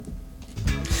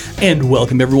And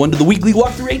welcome everyone to the weekly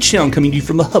walkthrough H-Town, coming to you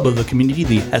from the hub of the community,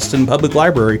 the Hesston Public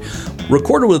Library.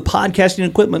 Recorded with podcasting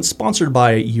equipment, sponsored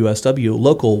by USW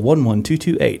Local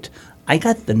 11228. I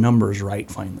got the numbers right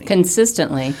finally.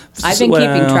 Consistently. I've been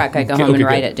keeping track. I go home and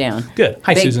write it down. Good.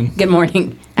 Hi, Susan. Good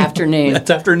morning. Afternoon.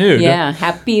 That's afternoon. Yeah.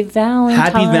 Happy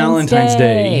Valentine's Day. Happy Valentine's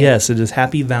Day. Yes, it is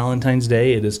Happy Valentine's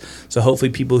Day. It is. So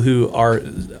hopefully people who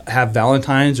have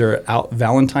Valentines are out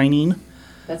Valentining.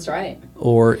 That's right.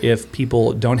 Or if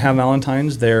people don't have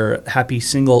Valentines, they're Happy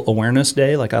Single Awareness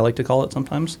Day, like I like to call it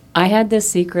sometimes. I had this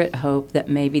secret hope that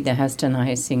maybe the Hesston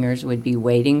High singers would be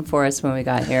waiting for us when we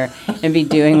got here and be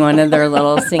doing one of their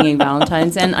little singing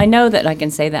Valentines. And I know that I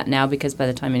can say that now because by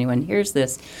the time anyone hears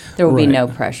this, there will be no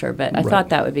pressure. But I thought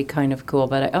that would be kind of cool.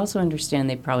 But I also understand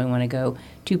they probably want to go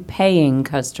to paying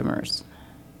customers.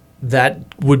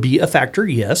 That would be a factor,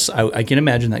 yes. I can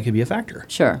imagine that could be a factor.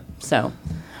 Sure. So...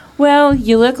 Well,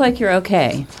 you look like you're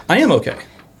okay. I am okay.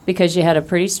 Because you had a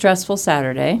pretty stressful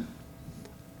Saturday.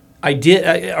 I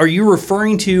did. Are you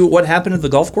referring to what happened at the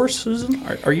golf course, Susan?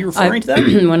 Are you referring to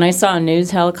that? When I saw a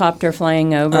news helicopter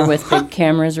flying over with big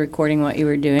cameras recording what you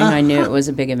were doing, I knew it was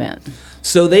a big event.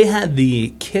 So they had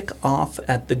the kickoff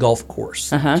at the golf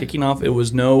course. Kicking off, it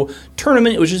was no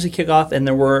tournament. It was just a kickoff, and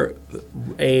there were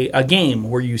a game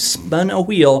where you spun a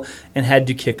wheel and had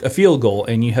to kick a field goal.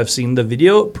 And you have seen the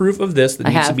video proof of this that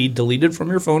needs to be deleted from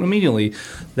your phone immediately,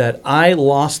 that I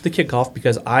lost the kickoff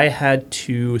because I had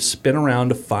to spin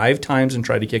around 5 times and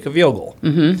try to kick a field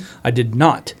goal. I did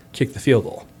not kick the field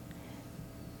goal.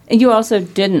 And you also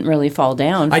didn't really fall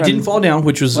down. I didn't fall down,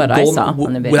 which was what I saw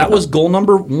on the video. That was goal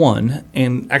number 1,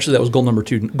 and actually that was goal number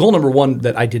 2. Goal number 1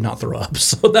 that I did not throw up.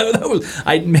 So that was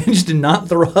I managed to not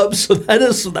throw up. So I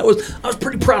was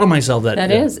pretty proud of myself that day.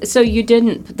 That is. So you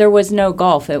didn't. There was no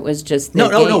golf. It was just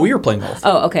no. We were playing golf.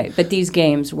 Oh, okay. But these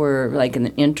games were like an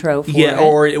intro for it?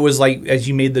 Or it was like as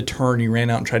you made the turn, you ran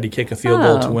out and tried to kick a field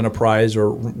goal to win a prize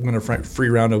or win a free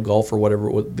round of golf or whatever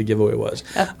the giveaway was.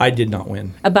 I did not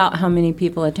win. About how many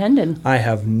people attended? I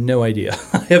have no idea.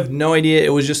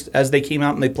 It was just as they came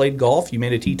out and they played golf. You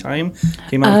made a tee time,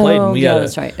 came out and played. And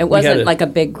that's right. It wasn't like a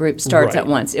big group starts at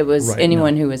once. It was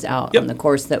anyone who was out on the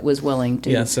course that was willing to.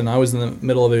 Yes, and I was in the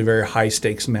middle of a very high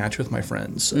stakes match with my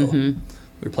friends. So we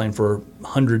were playing for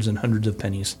hundreds and hundreds of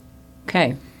pennies.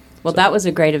 Okay. Well, that was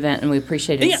a great event, and we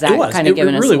appreciated Zach kind of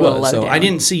giving us a little lowdown. So I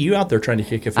didn't see you out there trying to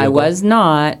kick a field goal. I was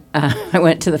not. I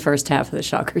went to the first half of the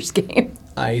Shockers game.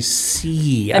 I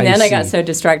see. And then I got so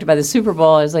distracted by the Super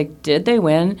Bowl, I was like, did they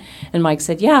win? And Mike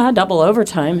said, yeah, double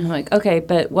overtime. I'm like, okay,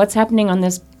 but what's happening on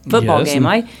this football game?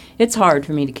 It's hard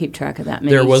for me to keep track of that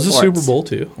many There was sports. a Super Bowl,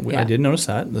 too. I did notice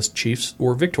that. The Chiefs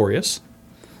were victorious.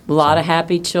 A lot of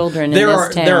happy children in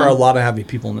this town. There are a lot of happy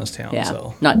people in this town. Yeah,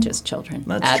 so. not just children.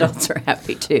 Adults are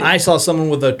happy, too. I saw someone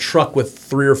with a truck with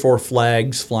 3 or 4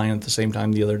 flags flying at the same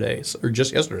time the other day, or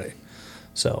just yesterday.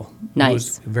 So nice. I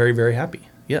was very, very happy.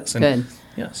 Yes. And good.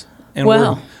 Yes. And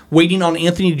we're waiting on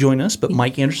Anthony to join us, but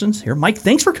Mike Anderson's here. Mike,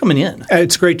 thanks for coming in.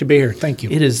 It's great to be here. Thank you.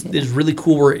 It is really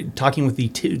cool. We're talking with the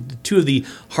two of the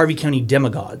Harvey County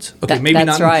demagogues. Okay, maybe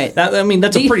that's not. Right.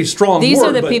 That's a pretty strong word. These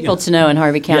are the people to know in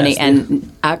Harvey County,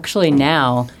 and actually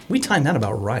now we timed that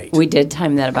about right. We did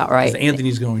time that about right.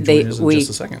 Anthony's going to join us in just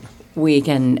a second. We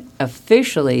can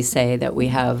officially say that we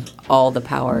have all the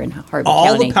power in Harvey County.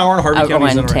 All the power in Harvey County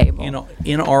is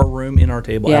in our room, in our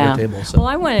table, at our table. So. Well,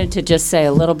 I wanted to just say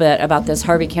a little bit about this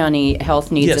Harvey County health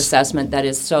needs assessment that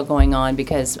is still going on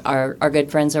because our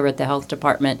good friends over at the health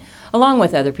department, along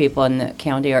with other people in the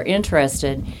county, are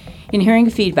interested in hearing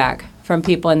feedback from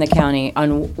people in the county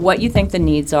on what you think the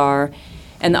needs are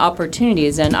and the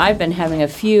opportunities. And I've been having a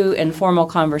few informal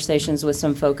conversations with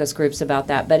some focus groups about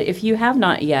that. But if you have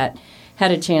not yet had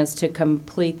a chance to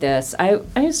complete this,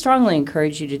 I strongly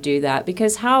encourage you to do that,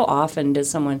 because how often does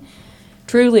someone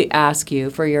truly ask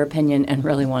you for your opinion and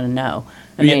really want to know?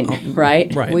 I mean,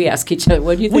 right? We ask each other,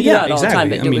 what do you think about it all the time,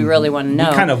 but do we really want to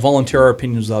know? We kind of volunteer our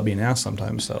opinions without being asked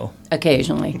sometimes. So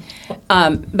occasionally.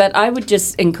 But I would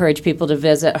just encourage people to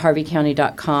visit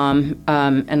harveycounty.com,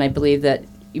 and I believe that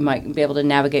you might be able to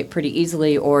navigate pretty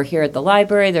easily, or here at the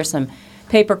library, there's some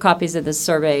paper copies of this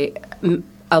survey.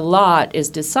 A lot is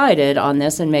decided on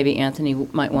this, and maybe Anthony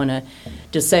might want to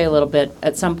just say a little bit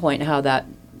at some point how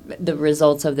the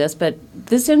results of this, but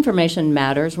this information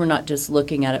matters. We're not just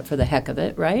looking at it for the heck of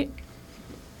it, right?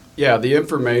 Yeah, the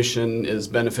information is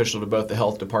beneficial to both the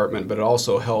health department, but it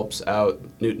also helps out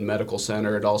Newton Medical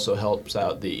Center. It also helps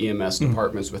out the EMS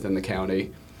departments within the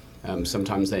county.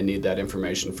 Sometimes they need that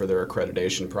information for their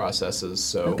accreditation processes.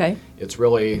 So Okay. it's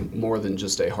really more than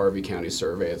just a Harvey County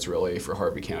survey. It's really for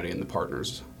Harvey County and the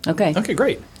partners. Okay. Okay,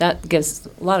 great. That gives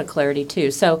a lot of clarity,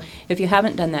 too. So if you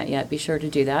haven't done that yet, be sure to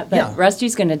do that. But Yeah.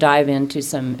 Rusty's going to dive into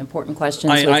some important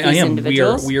questions with I these am.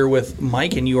 individuals. We are with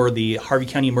Mike, and you are the Harvey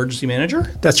County Emergency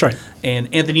Manager. That's right.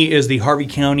 And Anthony is the Harvey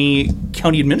County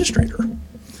Administrator.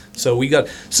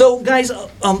 So guys,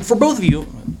 for both of you,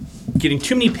 getting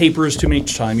too many papers too many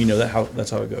time, you know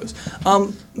that's how it goes.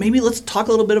 Maybe let's talk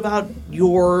a little bit about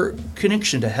your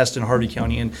connection to Heston, Harvey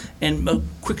County, and a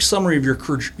quick summary of your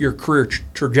career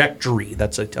trajectory.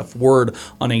 That's a tough word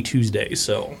on a Tuesday.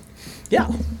 So,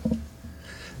 yeah.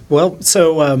 Well,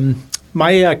 so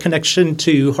my connection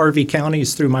to Harvey County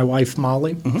is through my wife,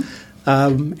 Molly.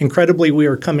 Incredibly, we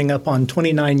are coming up on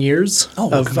 29 years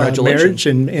of marriage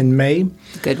in May.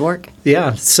 Good work.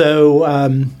 Yeah. So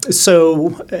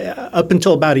up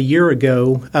until about a year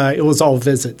ago, it was all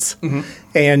visits.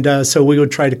 And so we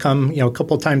would try to come, a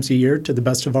couple of times a year to the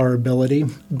best of our ability.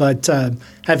 But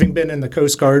having been in the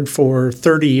Coast Guard for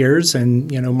 30 years,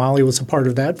 and, Molly was a part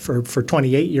of that for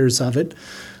 28 years of it,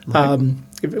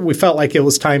 we felt like it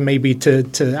was time maybe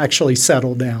to actually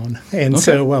settle down. And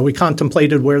so we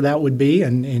contemplated where that would be,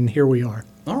 and here we are.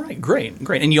 All right, great.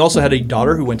 And you also had a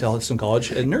daughter who went to Hudson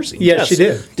College in nursing. Yes, she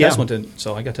did. Tess went to,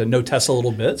 so I got to know Tess a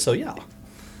little bit, so yeah.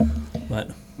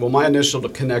 But Well, my initial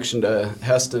connection to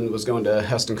Heston was going to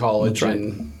Heston College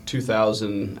in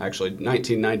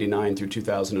 1999 through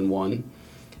 2001.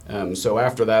 So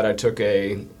after that, I took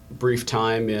a brief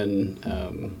time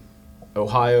in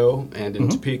Ohio and in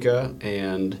Topeka,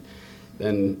 and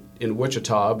then in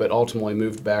Wichita, but ultimately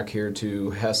moved back here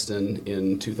to Heston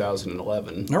in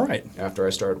 2011. all right. After I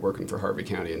started working for Harvey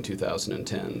County in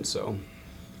 2010. So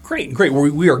Great.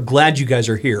 We are glad you guys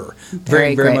are here.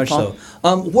 Very Very much grateful.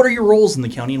 so. What are your roles in the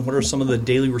county, and what are some of the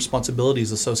daily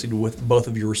responsibilities associated with both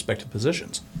of your respective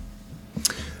positions?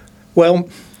 Well,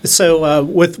 so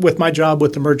with my job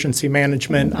with emergency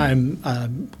management,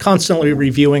 I'm constantly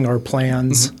reviewing our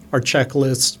plans, our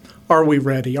checklists. Are we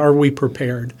ready? Are we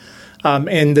prepared?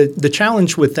 And the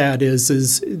challenge with that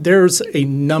is there's a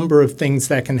number of things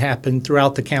that can happen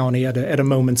throughout the county at a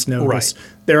moment's notice. Right.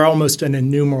 There are almost an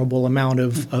innumerable amount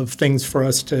of things for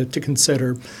us to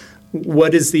consider.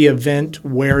 What is the event?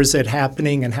 Where is it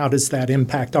happening? And how does that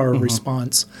impact our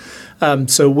response?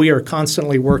 So we are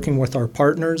constantly working with our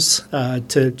partners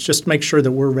to just make sure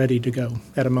that we're ready to go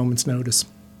at a moment's notice.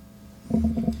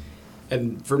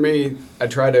 And for me, I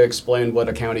try to explain what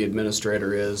a county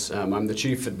administrator is. I'm the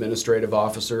chief administrative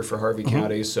officer for Harvey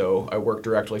County, so I work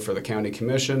directly for the county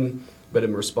commission, but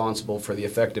am responsible for the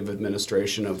effective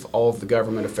administration of all of the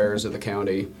government affairs of the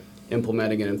county,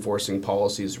 implementing and enforcing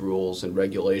policies, rules, and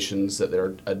regulations that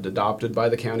are adopted by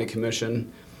the county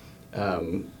commission.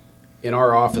 In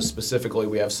our office specifically,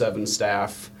 we have 7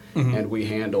 staff, and we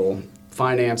handle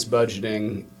finance,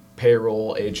 budgeting,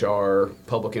 payroll, HR,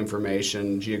 public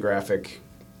information, geographic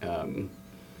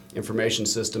information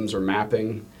systems or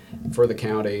mapping for the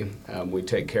county. We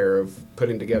take care of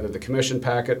putting together the commission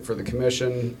packet for the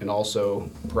commission and also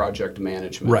project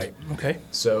management. Right. Okay.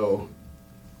 So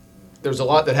there's a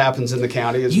lot that happens in the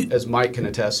county, as Mike can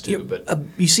attest to. But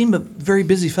you seem a very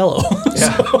busy fellow.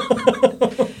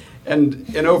 yeah.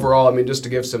 And overall, I mean, just to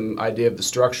give some idea of the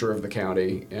structure of the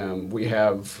county, we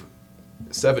have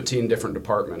 17 different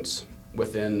departments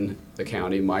within the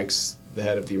county. Mike's the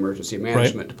head of the emergency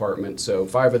management department. So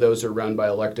 5 of those are run by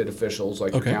elected officials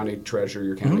like your county treasurer,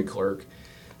 your county clerk,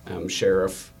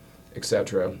 sheriff,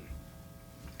 etc.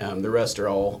 The rest are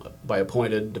all by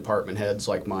appointed department heads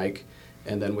like Mike.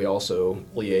 And then we also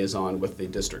liaison with the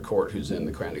district court who's in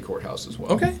the county courthouse as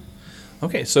well.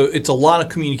 Okay, so it's a lot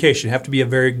of communication. You have to be a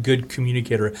very good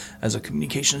communicator. As a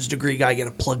communications degree guy, I got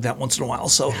to plug that once in a while.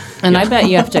 So, And I bet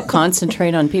you have to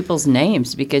concentrate on people's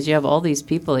names because you have all these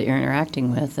people that you're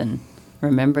interacting with and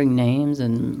remembering names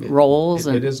and roles.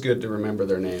 It is good to remember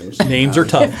their names. Names are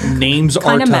tough. Names are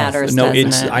Kinda tough. matters, No,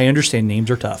 doesn't it? I understand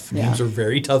names are tough. Yeah. Names are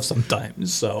very tough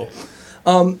sometimes. So,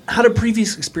 how do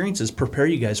previous experiences prepare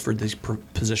you guys for these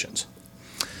positions?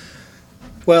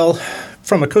 Well,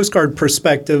 from a Coast Guard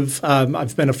perspective,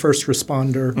 I've been a first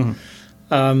responder.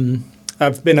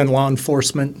 I've been in law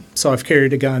enforcement, so I've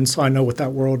carried a gun, so I know what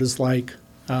that world is like.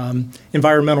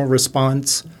 Environmental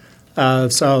response.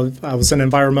 So I was an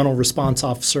environmental response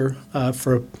officer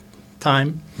for a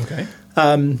time. Okay.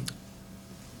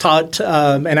 Taught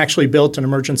and actually built an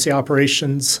emergency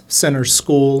operations center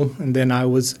school, and then I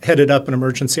was headed up an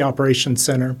emergency operations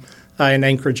center in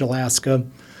Anchorage, Alaska.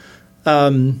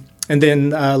 And then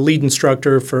lead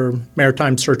instructor for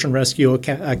Maritime Search and Rescue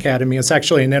Academy. It's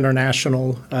actually an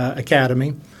international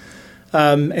academy.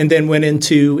 And then went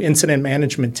into incident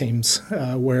management teams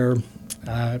where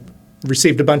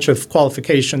received a bunch of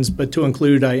qualifications, but to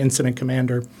include incident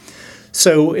commander.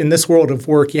 So in this world of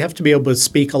work, you have to be able to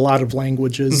speak a lot of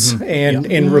languages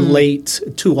and relate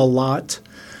to a lot.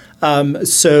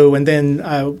 And then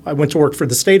I went to work for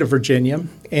the state of Virginia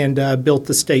and built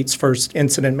the state's first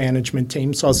incident management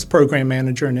team. So I was the program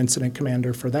manager and incident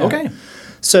commander for that. Okay.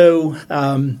 So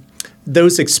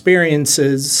those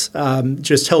experiences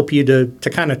just help you to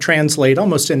kind of translate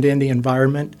almost into any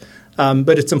environment.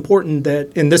 But it's important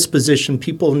that in this position,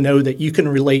 people know that you can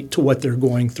relate to what they're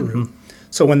going through.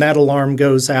 So when that alarm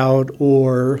goes out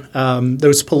or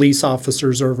those police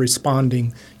officers are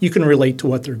responding, you can relate to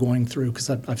what they're going through because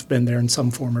I've been there in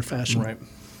some form or fashion. Right.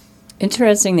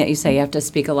 Interesting that you say you have to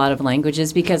speak a lot of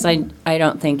languages because I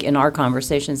don't think in our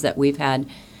conversations that we've had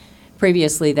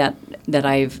previously that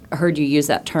I've heard you use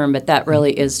that term, but that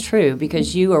really is true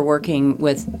because you are working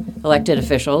with elected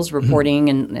officials,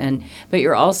 reporting, but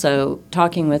you're also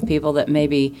talking with people that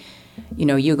maybe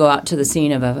you go out to the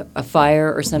scene of a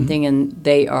fire or something and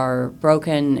they are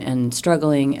broken and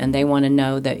struggling and they want to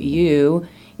know that you,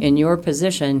 in your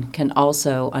position, can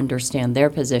also understand their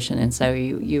position. And so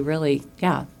you really,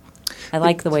 I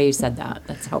like the way you said that.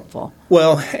 That's helpful.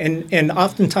 Well, and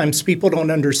oftentimes people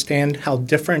don't understand how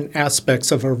different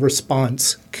aspects of a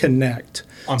response connect.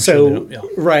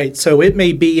 Right. So it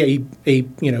may be a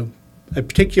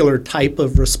particular type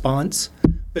of response,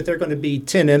 but there are going to be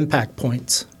 10 impact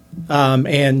points.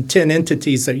 And 10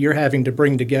 entities that you're having to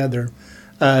bring together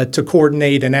to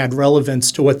coordinate and add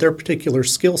relevance to what their particular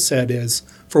skill set is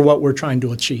for what we're trying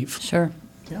to achieve. Sure.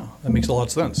 Yeah, that makes a lot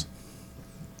of sense.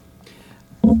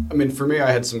 I mean, for me,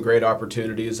 I had some great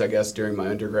opportunities, I guess, during my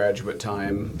undergraduate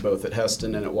time, both at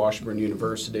Heston and at Washburn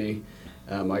University.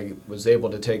 I was able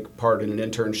to take part in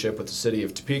an internship with the city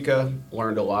of Topeka,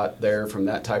 learned a lot there from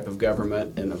that type of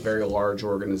government in a very large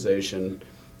organization.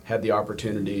 Had the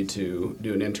opportunity to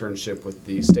do an internship with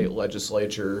the state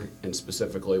legislature and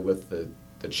specifically with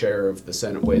the chair of the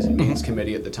Senate Ways and Means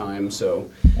Committee at the time. So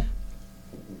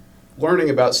learning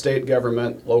about state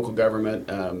government, local government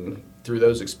through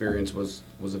those experiences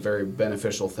was a very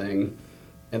beneficial thing.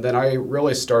 And then I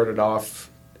really started off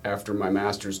after my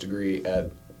master's degree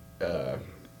at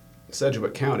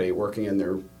Sedgwick County, working in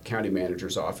their county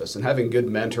manager's office and having good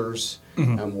mentors,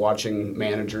 watching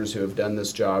managers who have done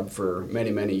this job for many,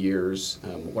 many years,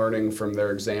 learning from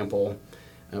their example.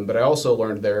 But I also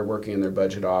learned there, working in their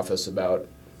budget office, about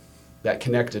that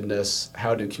connectedness,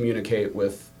 how to communicate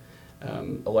with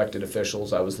elected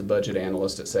officials. I was the budget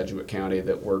analyst at Sedgwick County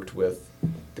that worked with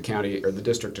the county or the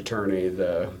district attorney,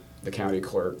 the county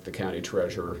clerk, the county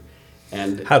treasurer.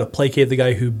 And how to placate the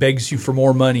guy who begs you for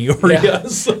more money or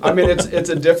yes. I mean, it's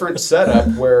a different setup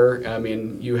where, I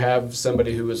mean, you have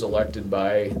somebody who is elected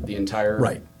by the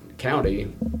entire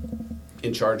county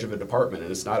in charge of a department,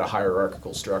 and it's not a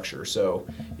hierarchical structure. So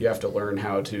you have to learn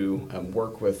how to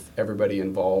work with everybody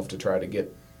involved to try to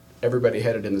get everybody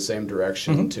headed in the same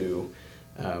direction to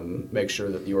make sure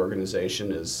that the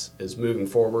organization is moving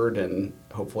forward and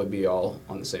hopefully be all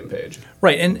on the same page.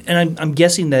 Right, and I'm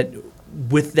guessing that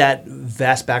with that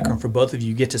vast background for both of you,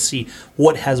 you get to see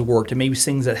what has worked and maybe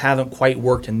things that haven't quite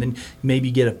worked, and then maybe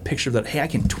get a picture that, hey, I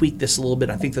can tweak this a little bit.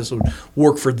 I think this would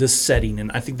work for this setting, and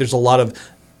I think there's a lot of,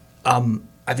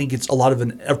 I think it's a lot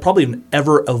of probably an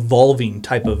ever evolving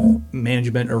type of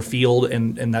management or field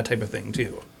and that type of thing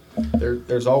too.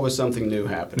 There's always something new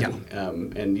happening,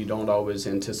 and you don't always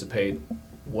anticipate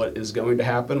what is going to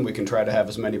happen. We can try to have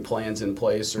as many plans in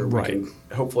place, or we can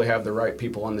hopefully have the right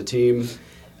people on the team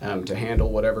to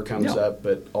handle whatever comes up,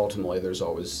 but ultimately there's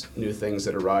always new things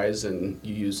that arise, and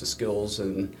you use the skills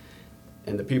and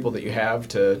the people that you have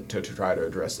to try to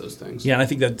address those things. Yeah, and I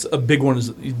think that's a big one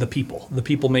is the people. The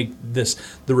people make the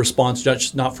response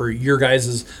just not for your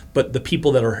guys's, but the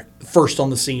people that are first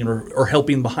on the scene or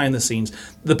helping behind the scenes.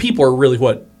 The people are really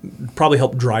what probably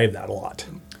help drive that a lot.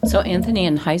 So Anthony,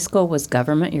 in high school, was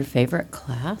government your favorite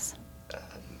class?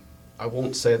 I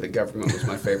won't say that government was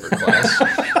my favorite class.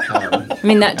 I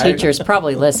mean, that teacher's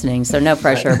probably listening, so no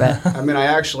pressure. But I mean, I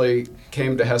actually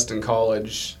came to Heston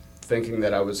College thinking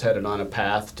that I was headed on a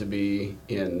path to be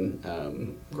in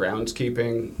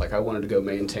groundskeeping. Like I wanted to go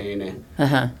maintain,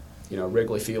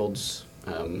 Wrigley Field's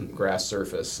grass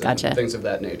surface and things of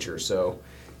that nature. So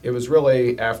it was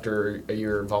really after a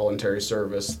year of voluntary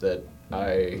service that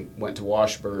I went to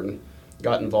Washburn,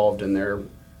 got involved in their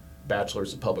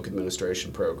Bachelor's of Public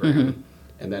Administration program,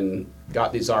 and then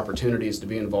got these opportunities to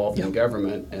be involved in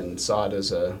government and saw it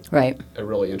as a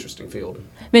really interesting field.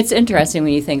 I mean, it's interesting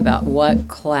when you think about what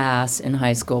class in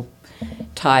high school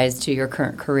ties to your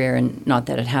current career, and not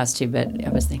that it has to, but I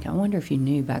was thinking, I wonder if you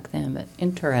knew back then, but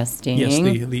interesting. Yes,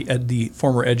 the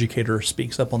former educator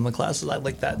speaks up on the classes. I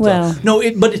like that. Well,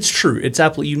 but it's true. It's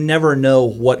absolutely, you never know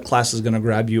what class is going to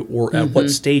grab you or at what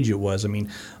stage it was. I mean,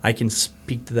 I can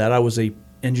speak to that. I was a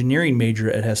engineering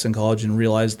major at Hessen College and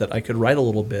realized that I could write a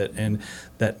little bit, and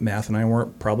that math and I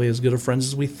weren't probably as good of friends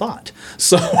as we thought.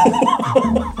 So,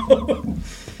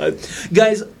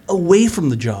 guys, away from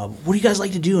the job, what do you guys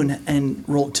like to do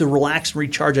and to relax and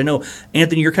recharge? I know,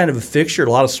 Anthony, you're kind of a fixture at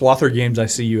a lot of Swather games I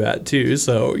see you at too.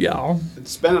 So, yeah.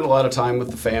 Spending a lot of time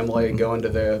with the family, going to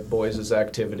the boys'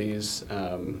 activities.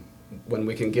 When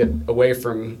we can get away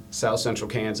from South Central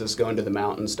Kansas, going to the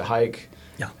mountains to hike.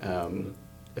 Yeah.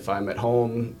 If I'm at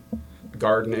home,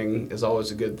 gardening is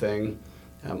always a good thing.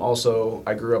 Also,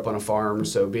 I grew up on a farm,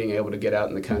 so being able to get out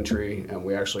in the country,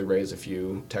 we actually raise a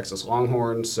few Texas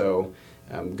Longhorns, so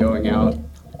going out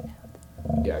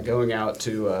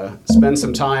to spend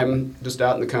some time just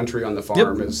out in the country on the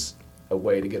farm is a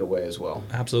way to get away as well.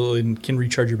 Absolutely, and can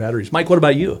recharge your batteries. Mike, what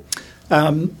about you?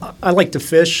 I like to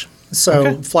fish,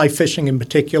 so fly fishing in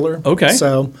particular. Okay.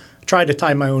 So try to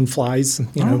tie my own flies,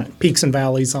 peaks and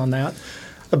valleys on that.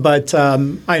 But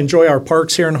I enjoy our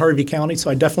parks here in Harvey County,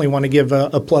 so I definitely want to give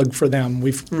a plug for them.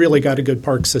 We've really got a good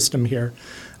park system here.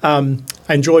 I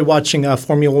enjoy watching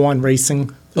Formula One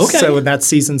racing. Okay. So that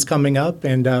season's coming up,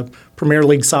 and Premier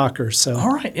League soccer. So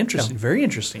all right, interesting, very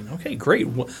interesting. Okay, great,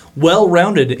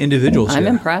 well-rounded individuals. I'm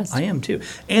here. impressed. I am too.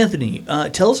 Anthony,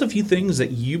 tell us a few things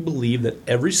that you believe that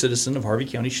every citizen of Harvey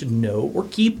County should know or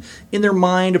keep in their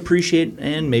mind, appreciate,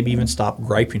 and maybe even stop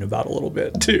griping about a little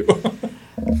bit too.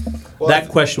 Well, that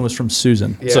question was from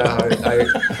Susan. Yeah, so.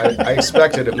 I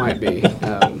expected it might be.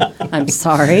 I'm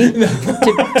sorry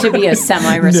to be a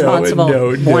semi-responsible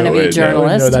wannabe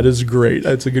journalist. No, that is great.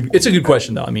 It's a good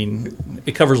question, though. I mean,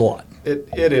 it covers a lot.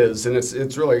 It is, and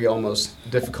it's really almost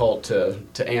difficult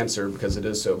to answer because it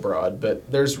is so broad. But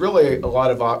there's really a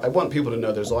lot of I want people to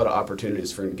know there's a lot of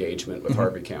opportunities for engagement with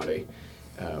Harvey County.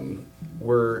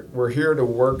 We're here to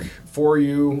work for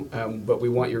you, but we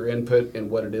want your input in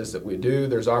what it is that we do.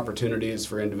 There's opportunities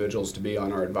for individuals to be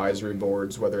on our advisory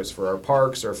boards, whether it's for our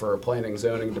parks or for our planning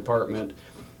zoning department,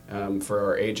 for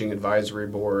our aging advisory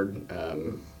board.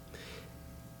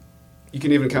 You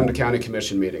can even come to county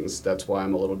commission meetings. That's why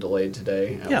I'm a little delayed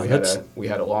today. We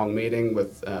had a long meeting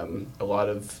with a lot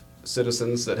of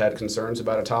citizens that had concerns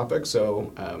about a topic,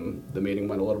 so the meeting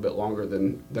went a little bit longer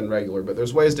than regular. But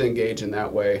there's ways to engage in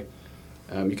that way.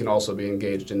 You can also be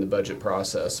engaged in the budget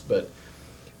process. But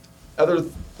other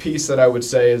piece that I would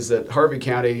say is that Harvey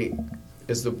County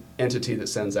is the entity that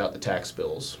sends out the tax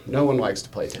bills. No one likes to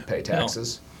pay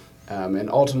taxes. No. And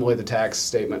ultimately the tax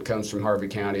statement comes from Harvey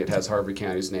County. It has Harvey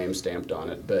County's name stamped on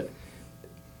it. But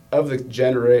of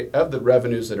the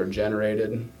revenues that are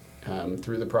generated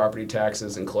through the property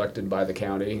taxes and collected by the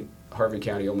county, Harvey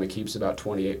County only keeps about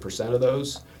 28% of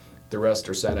those. The rest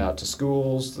are sent out to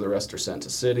schools, the rest are sent to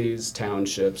cities,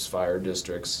 townships, fire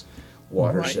districts,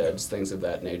 watersheds, things of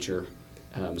that nature.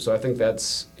 So I think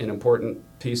that's an important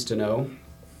piece to know.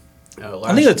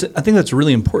 I think that's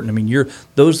really important. I mean, your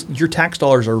tax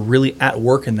dollars are really at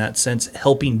work in that sense,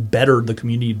 helping better the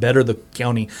community, better the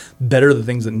county, better the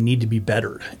things that need to be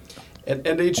bettered.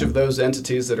 And each of those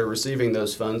entities that are receiving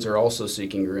those funds are also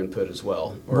seeking your input as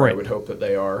well, or I would hope that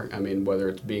they are. I mean, whether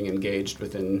it's being engaged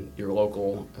within your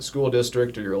local school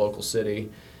district or your local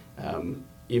city,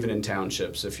 even in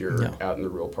townships if you're out in the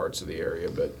rural parts of the area.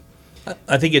 But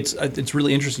I think it's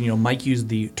really interesting. You know, Mike used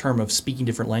the term of speaking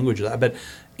different languages. I bet,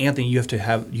 Anthony, you have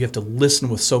to listen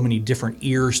with so many different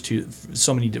ears to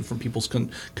so many different people's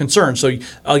concerns. So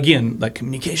again, that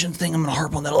communication thing, I'm going to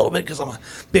harp on that a little bit because I'm a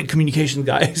big communication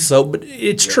guy. So, but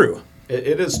it's true.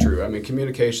 It is true. I mean,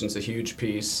 communication's a huge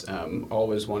piece.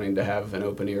 Always wanting to have an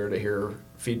open ear to hear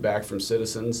feedback from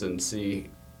citizens and see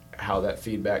how that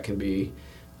feedback can be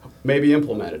maybe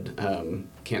implemented.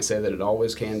 Can't say that it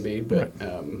always can be, but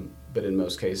but in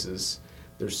most cases,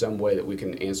 there's some way that we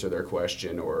can answer their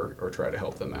question or try to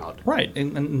help them out. Right,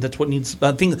 and that's what needs.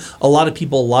 I think a lot of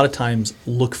people, a lot of times,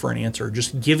 look for an answer.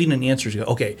 Just giving an answer to go,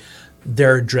 okay,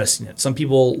 they're addressing it. Some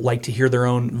people like to hear their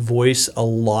own voice a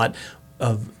lot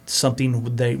of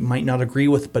something they might not agree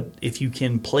with, but if you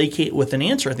can placate with an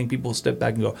answer, I think people will step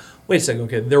back and go, wait a second,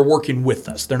 okay, they're working with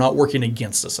us. They're not working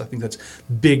against us. I think that's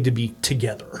big to be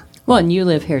together. Well, and you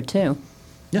live here too.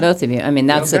 Yeah. Both of you. I mean,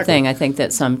 that's the thing I think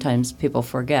that sometimes people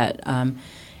forget.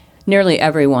 Nearly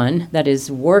everyone that is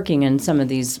working in some of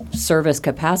these service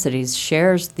capacities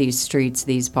shares these streets,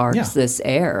 these parks, this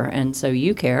air. And so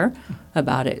you care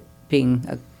about it being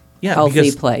a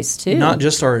healthy place, too. Not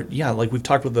just like we've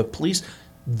talked with the police,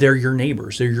 they're your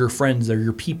neighbors, they're your friends, they're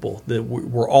your people, that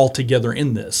we're all together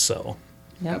in this. So,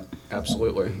 Yep.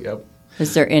 Absolutely. Yep.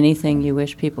 Is there anything you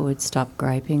wish people would stop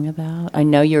griping about? I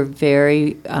know you're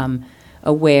very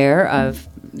aware of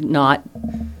not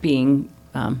being,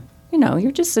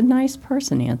 you're just a nice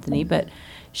person, Anthony, but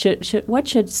what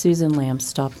should Susan Lamb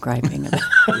stop griping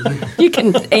about? You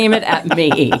can aim it at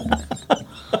me.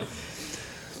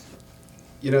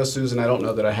 Susan, I don't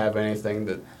know that I have anything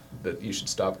that you should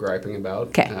stop griping about.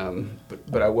 Okay.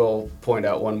 But I will point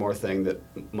out one more thing that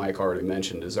Mike already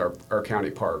mentioned is our county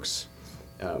parks.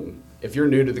 If you're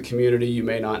new to the community, you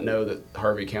may not know that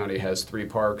Harvey County has 3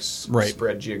 parks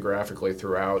spread geographically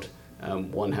throughout.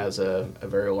 One has a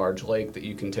very large lake that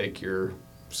you can take your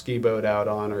ski boat out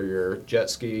on or your jet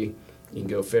ski. You can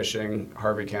go fishing.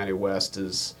 Harvey County West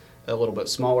is a little bit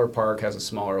smaller park, has a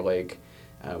smaller lake.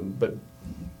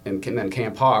 And then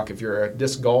Camp Hawk, if you're a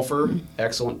disc golfer,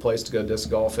 excellent place to go disc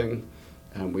golfing.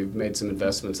 We've made some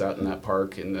investments out in that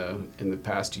park in the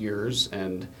past years,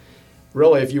 and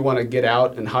really, if you want to get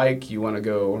out and hike, you want to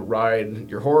go ride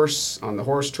your horse on the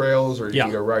horse trails, or you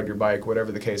can go ride your bike,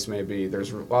 whatever the case may be.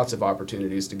 There's lots of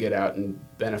opportunities to get out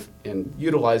and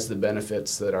utilize the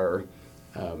benefits that are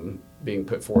being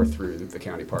put forth through the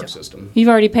county park system. You've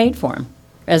already paid for them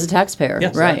as a taxpayer,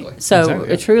 exactly. Right?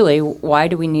 So truly, why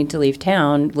do we need to leave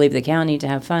the county to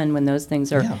have fun when those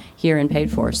things are here and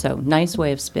paid for? So nice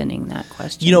way of spinning that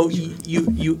question.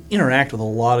 You interact with a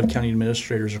lot of county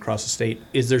administrators across the state.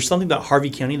 Is there something about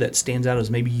Harvey County that stands out as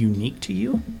maybe unique to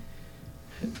you?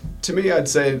 To me, I'd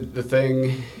say the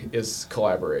thing is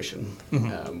collaboration.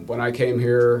 Mm-hmm. When I came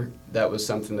here, that was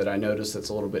something that I noticed that's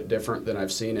a little bit different than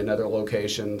I've seen in other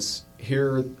locations.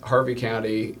 Here, Harvey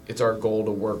County, it's our goal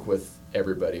to work with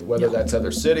everybody, whether that's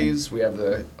other cities. We have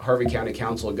the Harvey County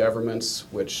Council of Governments,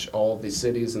 which all of the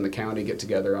cities in the county get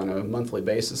together on a monthly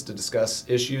basis to discuss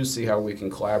issues, see how we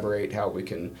can collaborate, how we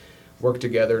can work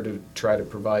together to try to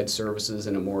provide services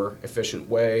in a more efficient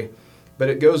way. But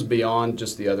it goes beyond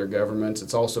just the other governments.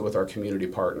 It's also with our community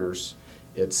partners.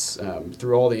 It's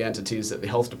through all the entities that the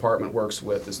health department works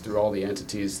with. It's through all the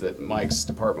entities that Mike's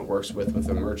department works with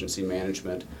emergency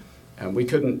management. We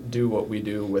couldn't do what we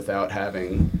do without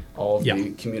having all of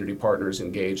the community partners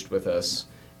engaged with us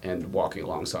and walking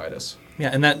alongside us. Yeah,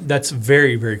 and that's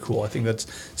very, very cool. I think that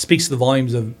speaks to the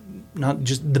volumes of not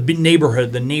just the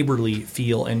neighborhood, the neighborly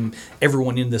feel, and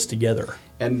everyone in this together.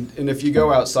 And if you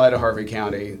go outside of Harvey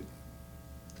County,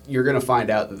 you're going to find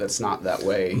out that that's not that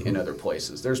way in other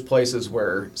places. There's places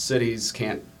where cities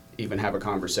can't even have a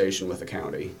conversation with the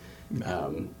county,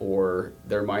 or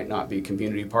there might not be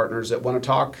community partners that want to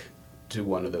talk to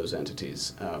one of those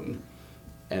entities.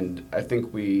 And I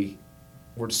think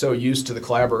we're so used to the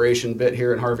collaboration bit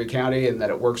here in Harvey County and that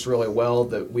it works really well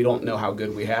that we don't know how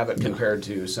good we have it compared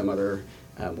to some other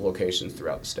locations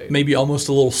throughout the state. Maybe almost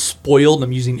a little spoiled.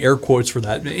 I'm using air quotes for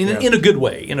that in a good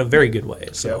way, in a very good way.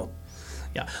 So,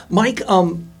 yeah. Mike,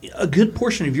 a good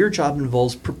portion of your job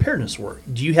involves preparedness work.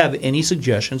 Do you have any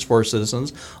suggestions for our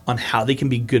citizens on how they can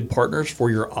be good partners for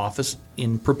your office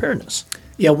in preparedness?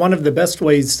 Yeah, one of the best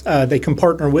ways they can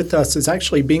partner with us is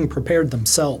actually being prepared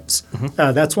themselves.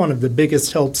 Mm-hmm. That's one of the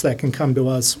biggest helps that can come to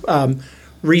us.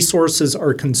 Resources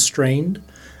are constrained,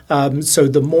 so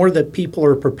the more that people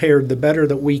are prepared, the better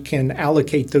that we can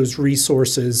allocate those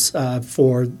resources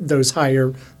for those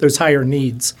higher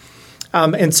needs.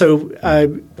 And so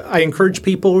I encourage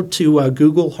people to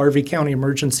Google Harvey County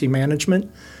Emergency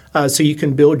Management so you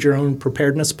can build your own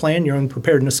preparedness plan, your own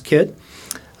preparedness kit.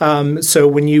 So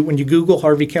when you Google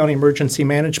Harvey County Emergency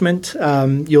Management,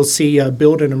 you'll see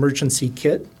Build an Emergency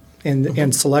Kit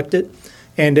and select it.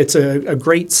 And it's a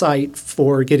great site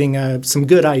for getting some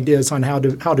good ideas on how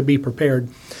to be prepared.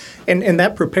 And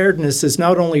that preparedness is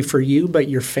not only for you, but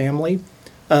your family,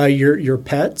 your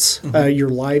pets, your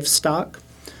livestock.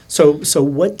 So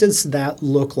what does that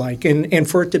look like? And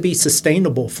for it to be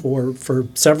sustainable for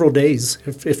several days,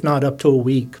 if not up to a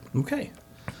week. Okay.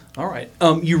 All right.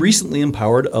 You recently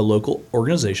empowered a local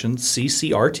organization,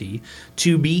 CCRT,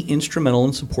 to be instrumental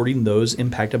in supporting those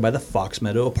impacted by the Fox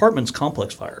Meadow Apartments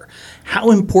complex fire.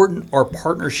 How important are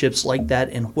partnerships like that,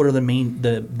 and what are the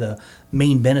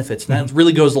main benefits? And that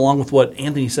really goes along with what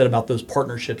Anthony said about those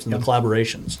partnerships and the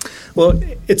collaborations. Well,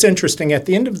 it's interesting. At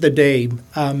the end of the day,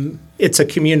 it's a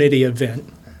community event.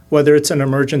 Whether it's an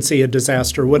emergency, a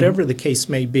disaster, whatever the case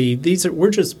may be,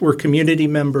 we're community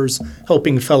members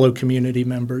helping fellow community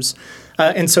members.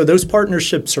 And so those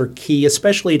partnerships are key,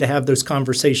 especially to have those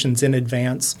conversations in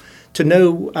advance, to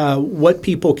know what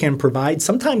people can provide.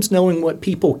 Sometimes knowing what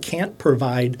people can't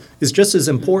provide is just as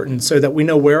important so that we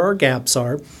know where our gaps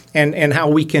are and how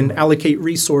we can allocate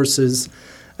resources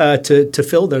to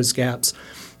fill those gaps.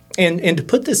 And to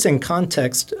put this in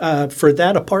context, for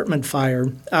that apartment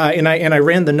fire, and I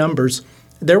ran the numbers,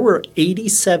 there were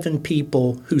 87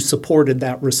 people who supported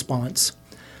that response.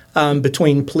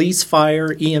 Between police,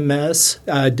 fire, EMS,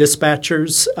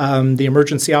 dispatchers, the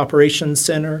Emergency Operations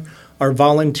Center, our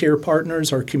volunteer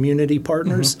partners, our community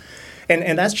partners.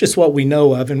 And that's just what we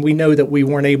know of. And we know that we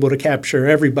weren't able to capture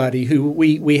everybody.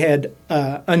 We had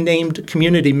unnamed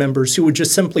community members who would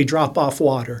just simply drop off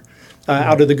water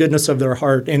out of the goodness of their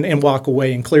heart and walk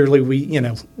away. And clearly we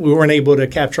weren't able to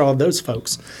capture all of those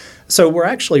folks. So we're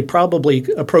actually probably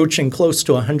approaching close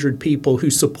to 100 people who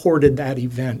supported that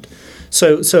event.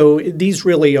 So these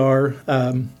really are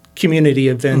community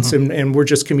events, and we're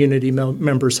just community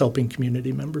members helping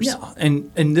community members. Yeah,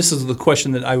 and this is the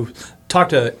question that I talked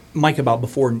to Mike about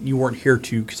before, and you weren't here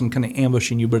to because I'm kind of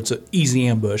ambushing you, but it's an easy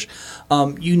ambush.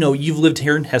 You've lived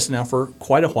here in Hesston now for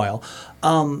quite a while,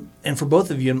 and for both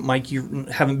of you, Mike, you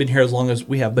haven't been here as long as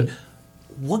we have, but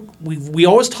what we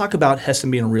always talk about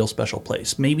Hesston being a real special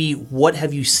place. Maybe what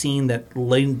have you seen that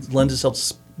lends itself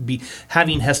to be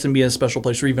having Hesston be a special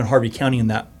place, or even Harvey County in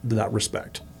that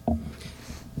respect?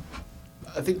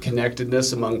 I think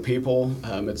connectedness among people.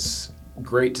 It's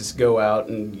great to go out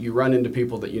and you run into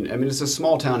people that it's a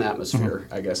small town atmosphere,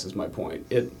 I guess is my point.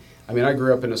 I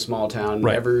grew up in a small town.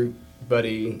 Right.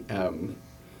 Everybody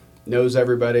knows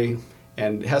everybody,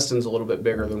 and Hesston's a little bit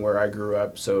bigger than where I grew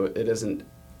up, so it isn't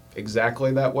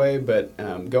exactly that way, but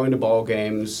going to ball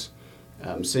games,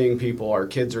 seeing people, our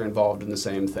kids are involved in the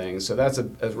same thing, so that's a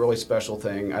really special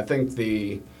thing. I think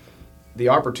the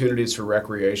opportunities for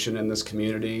recreation in this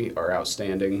community are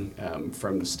outstanding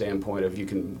from the standpoint of you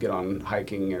can get on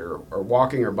hiking or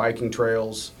walking or biking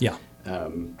trails. Yeah.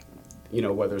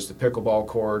 Whether it's the pickleball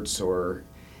courts or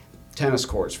tennis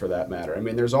courts for that matter.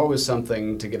 There's always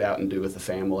something to get out and do with the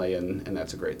family, and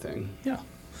that's a great thing. Yeah.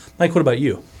 Mike, what about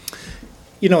you?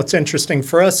 It's interesting.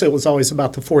 For us, it was always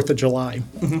about the 4th of July.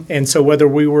 And so whether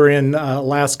we were in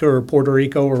Alaska or Puerto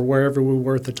Rico or wherever we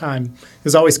were at the time, it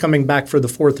was always coming back for the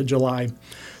 4th of July.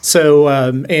 So,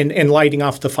 and lighting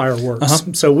off the fireworks.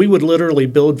 So we would literally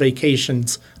build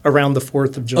vacations around the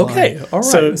 4th of July. Okay, all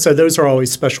right. So those are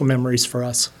always special memories for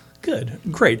us. Good,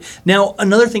 great. Now,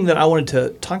 another thing that I wanted to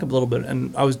talk a little bit,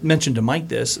 and I was mentioned to Mike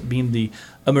this, being the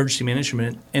emergency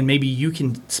management, and maybe you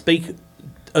can speak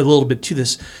a little bit to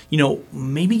this,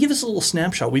 maybe give us a little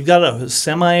snapshot. We've got a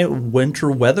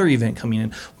semi-winter weather event coming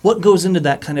in. What goes into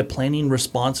that kind of planning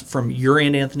response from your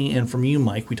end, Anthony, and from you,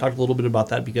 Mike? We talked a little bit about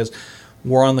that because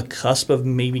we're on the cusp of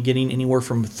maybe getting anywhere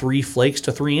from 3 flakes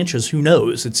to 3 inches. Who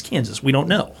knows? It's Kansas. We don't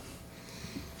know.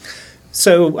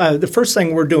 So the first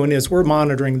thing we're doing is we're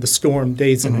monitoring the storm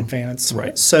days in advance.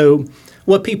 Right. So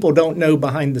what people don't know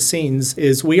behind the scenes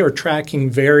is we are tracking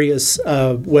various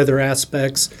weather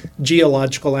aspects,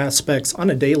 geological aspects on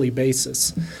a daily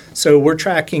basis. So we're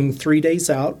tracking 3 days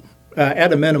out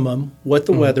at a minimum what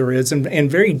the weather is and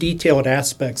very detailed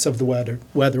aspects of the weather.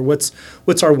 What's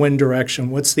our wind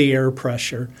direction? What's the air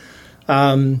pressure?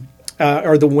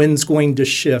 Are the winds going to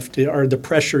shift? Are the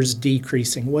pressures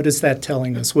decreasing? What is that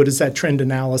telling us? What is that trend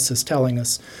analysis telling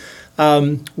us?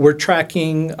 We're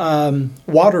tracking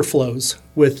water flows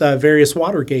with various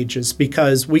water gauges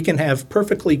because we can have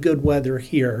perfectly good weather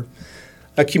here.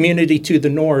 A community to the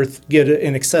north get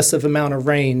an excessive amount of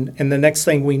rain, and the next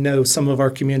thing we know, some of our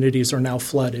communities are now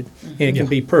flooded, and it can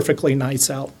be perfectly nice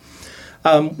out.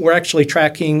 We're actually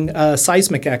tracking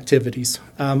seismic activities.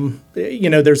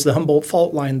 There's the Humboldt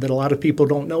fault line that a lot of people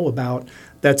don't know about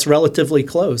that's relatively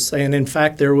close. And in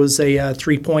fact, there was a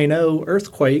 3.0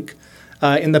 earthquake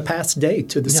in the past day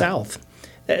to the south.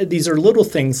 These are little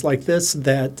things like this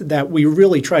that we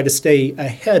really try to stay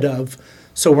ahead of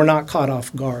so we're not caught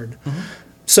off guard.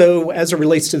 So as it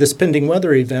relates to this pending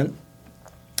weather event,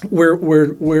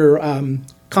 we're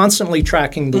constantly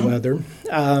tracking the weather.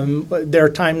 There are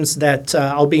times that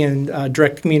I'll be in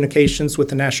direct communications with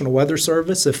the National Weather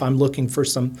Service if I'm looking for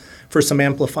some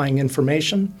amplifying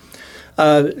information.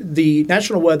 The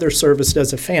National Weather Service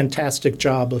does a fantastic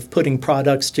job of putting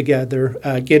products together,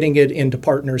 getting it into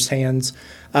partners' hands.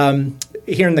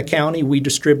 Here in the county, we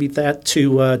distribute that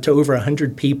to over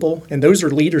 100 people, and those are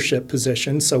leadership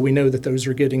positions, so we know that those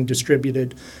are getting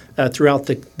distributed throughout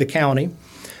the county.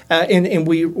 And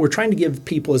we're trying to give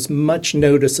people as much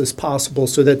notice as possible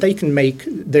so that they can make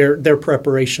their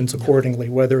preparations accordingly,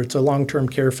 whether it's a long-term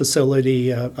care facility,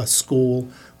 a school,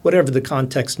 whatever the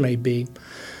context may be.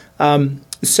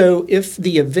 So if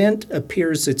the event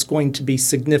appears it's going to be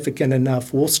significant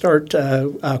enough, we'll start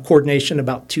coordination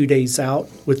about 2 days out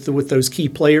with those key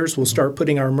players. We'll start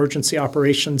putting our Emergency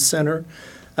Operations Center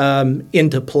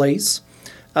into place.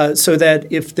 so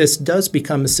that if this does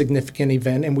become a significant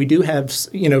event, and we do have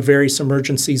various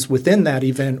emergencies within that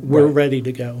event, we're ready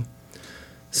to go.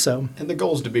 So, and the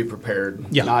goal is to be prepared,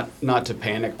 Yeah. not to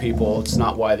panic people. It's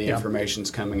not why the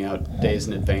information's coming out days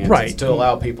in advance. Right. It's to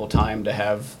allow people time to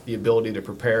have the ability to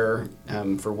prepare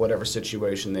for whatever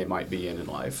situation they might be in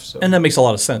life. So. And that makes a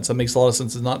lot of sense.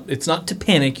 It's not to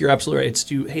panic. You're absolutely right. It's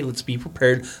to, hey, let's be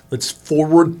prepared. Let's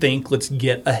forward think. Let's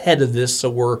get ahead of this so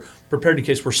we're prepared in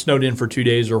case we're snowed in for 2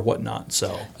 days or whatnot.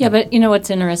 So yeah, but you know what's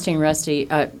interesting, Rusty?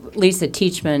 Lisa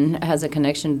Teachman has a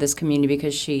connection to this community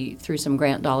because she, through some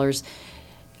grant dollars,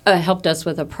 helped us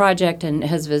with a project and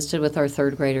has visited with our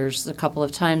third graders a couple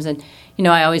of times. And,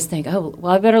 I always think, oh,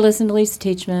 well, I better listen to Lisa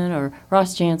Teachman or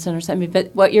Ross Jansen or something.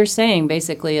 But what you're saying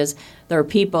basically is there are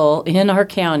people in our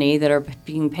county that are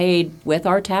being paid with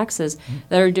our taxes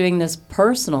that are doing this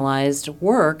personalized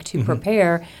work to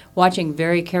prepare, watching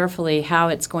very carefully how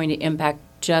it's going to impact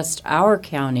just our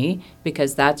county,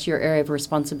 because that's your area of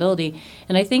responsibility.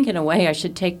 And I think in a way I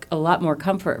should take a lot more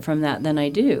comfort from that than I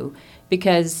do,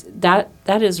 because that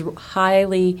is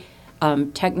highly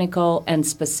technical and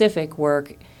specific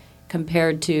work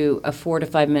compared to a 4 to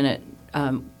 5 minute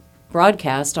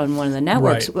broadcast on one of the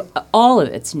networks. Right. All of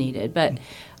it's needed, but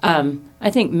I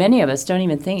think many of us don't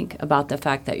even think about the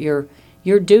fact that you're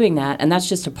doing that, and that's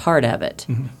just a part of it.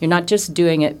 You're not just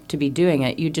doing it to be doing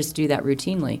it. You just do that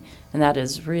routinely, and that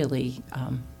is really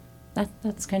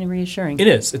that's kind of reassuring. it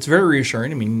is. It's very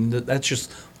reassuring. I mean, that's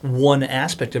just one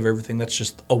aspect of everything. That's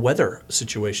just a weather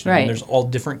situation. Right. And there's all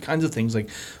different kinds of things. Like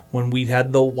when we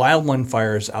had the wildland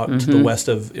fires out to the west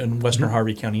in western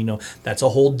Harvey County, that's a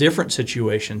whole different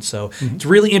situation. So it's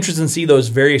really interesting to see those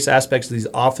various aspects of these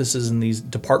offices and these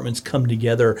departments come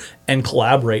together and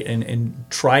collaborate and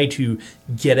try to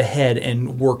get ahead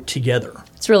and work together.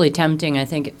 It's really tempting, I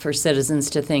think, for citizens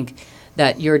to think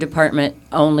that your department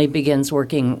only begins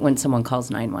working when someone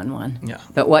calls 911. Yeah.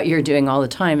 But what you're doing all the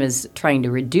time is trying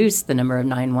to reduce the number of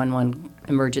 911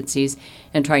 emergencies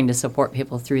and trying to support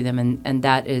people through them, and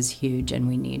that is huge, and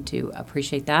we need to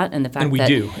appreciate that, and the fact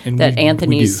that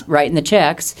Anthony's writing the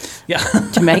checks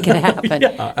to make it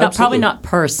happen. Probably not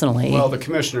personally. Well, the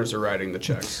commissioners are writing the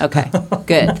checks. Okay,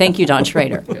 good. Thank you, Don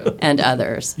Schrader and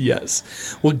others.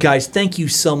 Yes. Well, guys, thank you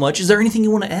so much. Is there anything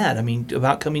you want to add? I mean,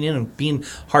 about coming in and being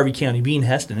Harvey County, being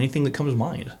Heston, anything that comes to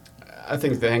mind? I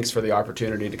think thanks for the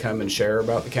opportunity to come and share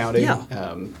about the county.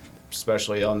 Yeah.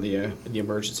 Especially on the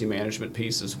emergency management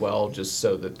piece as well, just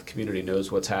so that the community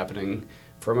knows what's happening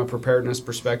from a preparedness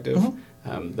perspective.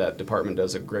 That department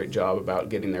does a great job about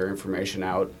getting their information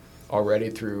out already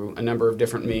through a number of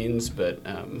different means, but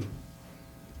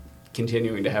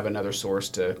continuing to have another source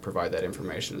to provide that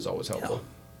information is always helpful.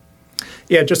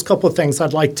 Yeah, just a couple of things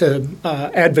I'd like to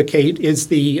advocate is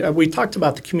we talked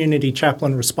about the Community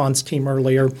Chaplain Response Team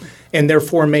earlier and their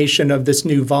formation of this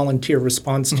new volunteer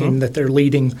response team that they're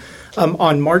leading.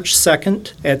 On March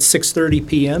 2nd at 6:30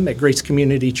 p.m. at Grace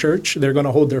Community Church, they're going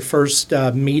to hold their first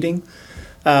meeting.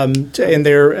 And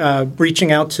they're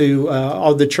reaching out to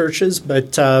all the churches,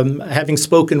 but having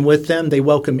spoken with them, they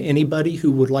welcome anybody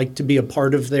who would like to be a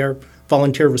part of their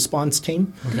volunteer response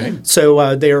team. Okay.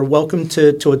 So they are welcome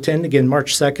to attend, again,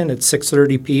 March 2nd at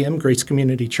 6:30 p.m., Grace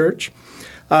Community Church.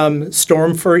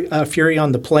 Storm Fury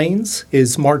on the Plains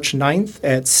is March 9th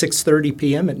at 6:30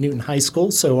 p.m. at Newton High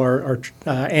School. So our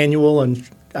annual and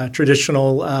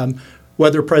traditional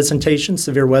weather presentation,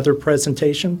 severe weather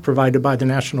presentation provided by the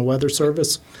National Weather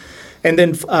Service. And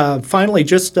then finally,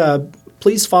 just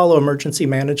please follow Emergency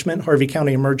Management, Harvey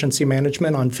County Emergency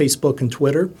Management on Facebook and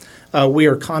Twitter. We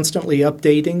are constantly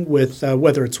updating with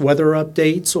whether it's weather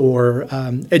updates or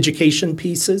education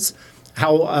pieces,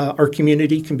 how our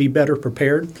community can be better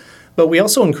prepared. But we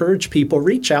also encourage people,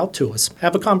 reach out to us,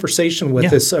 have a conversation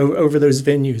with us over those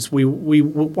venues. We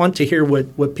want to hear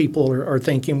what people are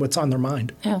thinking, what's on their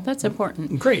mind. Yeah, that's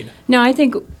important. Great. No, I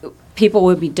think people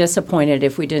would be disappointed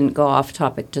if we didn't go off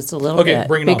topic just a little bit.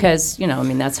 Bring it on. Because,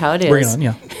 that's how it is. Bring it on,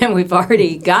 yeah. And we've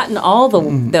already gotten all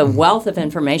the wealth of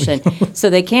information, so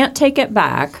they can't take it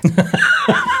back,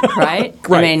 right?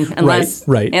 I mean, unless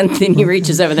Anthony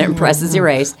reaches over there and presses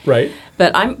erase. Right.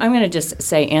 But I'm going to just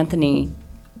say, Anthony,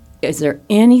 is there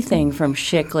anything from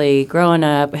Shickley, growing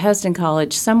up, Heston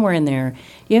College, somewhere in there,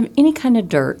 do you have any kind of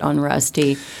dirt on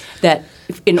Rusty that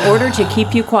in order to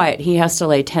keep you quiet, he has to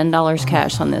lay $10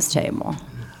 cash on this table?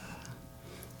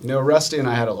 Rusty and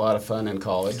I had a lot of fun in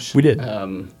college. We did.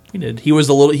 We did. He was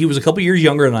a couple years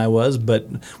younger than I was, but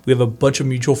we have a bunch of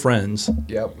mutual friends.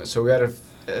 Yep. So we had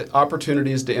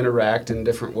opportunities to interact in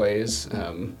different ways.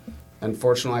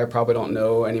 Unfortunately, I probably don't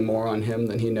know any more on him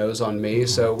than he knows on me,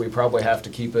 so we probably have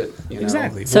to keep it,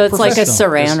 Exactly. So it's like a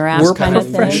saran wrap kind of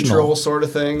thing? Neutral sort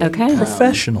of thing. Okay.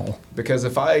 Professional. Because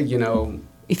if I,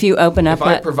 if you open up if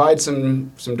I provide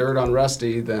some dirt on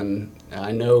Rusty, then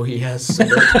I know he has some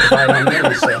dirt to provide on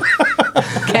me. So.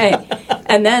 Okay.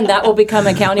 And then that will become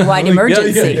a countywide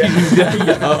emergency.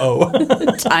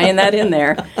 Uh-oh. Tying that in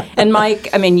there. And Mike,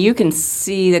 I mean, you can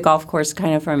see the golf course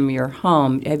kind of from your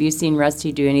home. Have you seen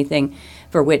Rusty do anything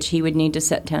for which he would need to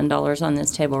set $10 on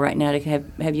this table right now to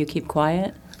have you keep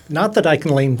quiet? Not that I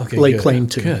can lay claim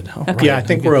to. Good. All right. Yeah, I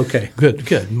think we're okay.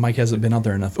 Good. Mike hasn't been out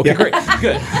there enough. Okay, great.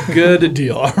 Good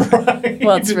deal. All right.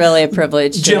 Well, it's really a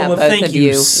privilege to have both thank of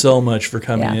you so much for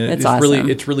coming Yeah, in. it's awesome.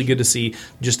 It's really good to see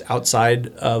just outside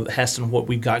of Heston what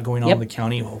we've got going on in the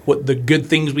county, what the good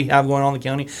things we have going on in the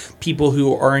county, people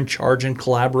who are in charge and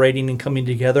collaborating and coming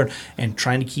together and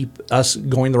trying to keep us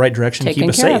going the right direction and keep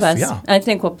us safe. Of us. Yeah. I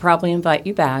think we'll probably invite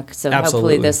you back. So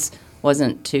Absolutely. hopefully this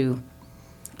wasn't too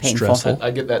painful. Stressful.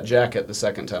 I get that jacket the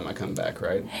second time I come back,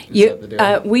 right? Is that the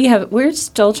deal? We're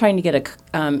still trying to get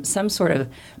some sort of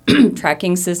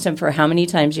tracking system for how many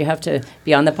times you have to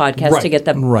be on the podcast to get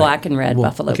the black and red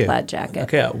buffalo plaid jacket.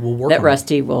 Okay, we'll work that on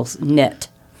Rusty will knit.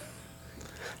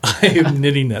 I am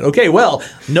knitting that. Okay, well,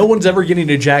 no one's ever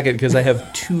getting a jacket because I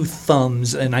have 2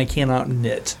 thumbs and I cannot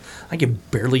knit. I can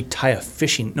barely tie a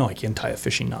fishing. No, I can tie a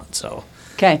fishing knot. So.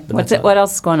 Okay, what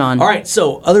else is going on? All right,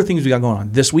 so other things we got going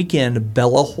on. This weekend,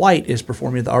 Bella White is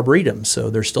performing at the Arboretum,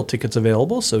 so there's still tickets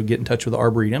available, so get in touch with the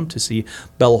Arboretum to see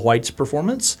Bella White's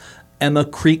performance. Emma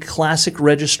Creek Classic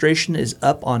registration is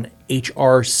up on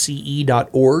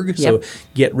hrce.org, so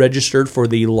get registered for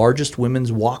the largest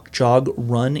women's walk, jog,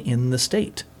 run in the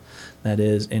state. That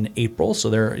is in April,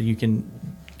 so there you can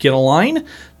get a line.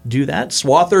 Do that.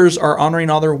 Swathers are honoring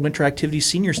all their winter activity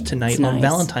seniors tonight on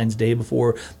Valentine's Day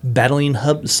before battling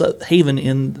Haven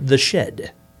in the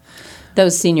shed.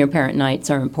 Those senior parent nights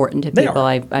are important to people.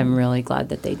 I'm really glad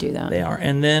that they do that. They are.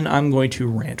 And then I'm going to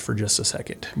rant for just a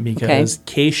second because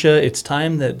Keisha, it's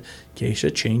time that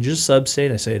Keisha changes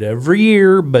substate. I say it every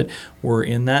year, but we're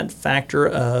in that factor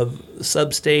of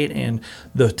substate and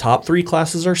the top 3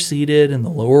 classes are seated and the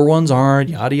lower ones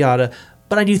aren't, yada, yada.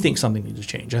 But I do think something needs to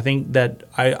change. I think that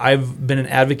I've been an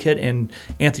advocate, and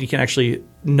Anthony can actually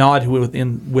nod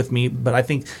with me, but I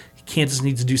think Kansas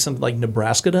needs to do something like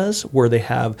Nebraska does, where they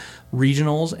have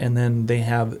regionals and then they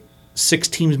have 6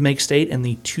 teams make state, and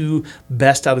the 2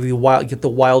 best out of the wild get the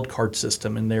wild card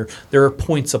system, and there are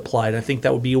points applied. I think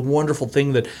that would be a wonderful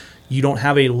thing that you don't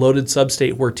have a loaded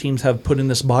sub-state where teams have put in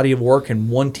this body of work and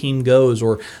one team goes,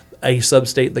 or a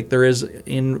sub-state like there is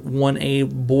in 1A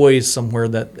boys somewhere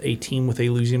that a team with a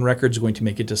losing record is going to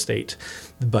make it to state.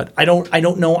 But I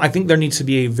don't know. I think there needs to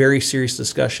be a very serious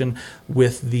discussion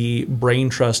with the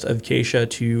brain trust of Keisha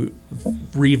to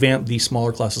revamp the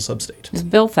smaller class of sub-state. Is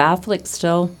Bill Faflick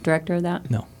still director of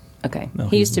that? No. Okay. No,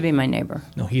 he used to be my neighbor.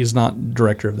 No, he is not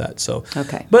director of that. So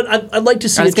okay. But I'd like to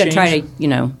see. I was going to try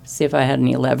to see if I had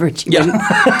any leverage. He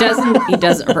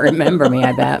doesn't remember me.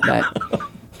 I bet, but.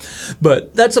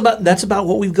 But that's about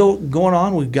what we've going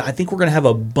on. I think we're going to have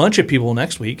a bunch of people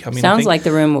next week. Sounds like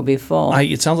the room will be full.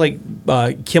 It sounds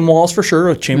like Kim Walls for sure,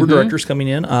 a chamber director's coming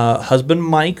in. Husband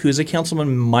Mike, who's a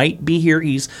councilman, might be here.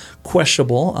 He's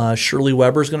questionable. Shirley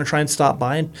Weber's going to try and stop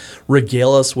by and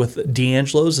regale us with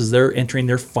D'Angelo's as they're entering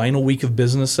their final week of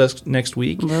business next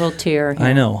week. A little tear.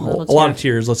 I know, a lot of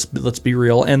tears. Let's be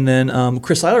real. And then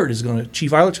Chief Eilert's going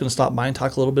to stop by and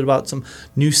talk a little bit about some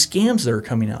new scams that are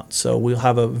coming out. So we'll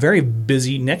have a very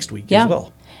busy next week as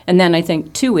well. And then I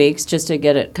think 2 weeks, just to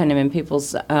get it kind of in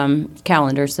people's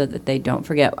calendar so that they don't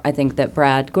forget, I think that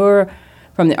Brad Gore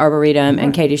from the Arboretum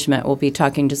and Katie Schmidt will be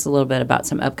talking just a little bit about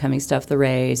some upcoming stuff, the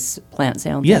race, plant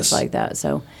sale, and things like that.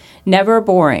 So never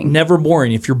boring. Never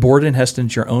boring. If you're bored in Heston,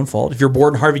 it's your own fault. If you're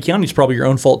bored in Harvey County, it's probably your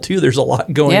own fault too. There's a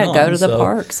lot going on. Yeah, go to the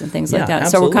parks and things like that.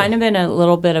 Absolutely. So we're kind of in a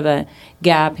little bit of a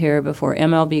gap here before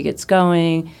MLB gets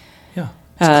going. Yeah.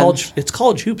 It's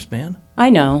college hoops, man. I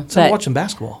know. It's like watching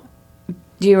basketball.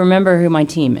 Do you remember who my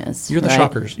team is? You're the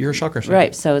Shockers. You're a Shockers fan.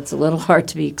 Right. So it's a little hard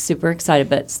to be super excited,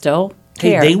 but still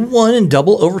care. Hey, they won in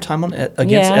double overtime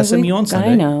against SMU on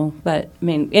Sunday. I know. But,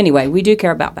 anyway, we do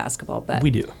care about basketball. But we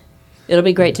do. It'll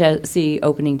be great to see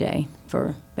opening day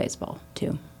for baseball,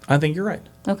 too. I think you're right.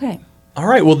 Okay. All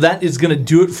right. Well, that is going to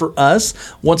do it for us.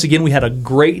 Once again, we had a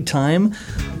great time.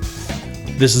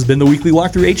 This has been the Weekly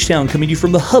Walkthrough H-Town, coming to you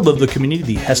from the hub of the community,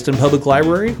 the Heston Public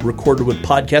Library, recorded with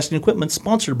podcasting equipment,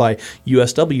 sponsored by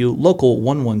USW Local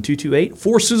 11228.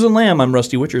 For Susan Lamb, I'm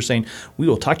Rusty Witcher saying we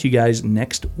will talk to you guys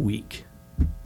next week.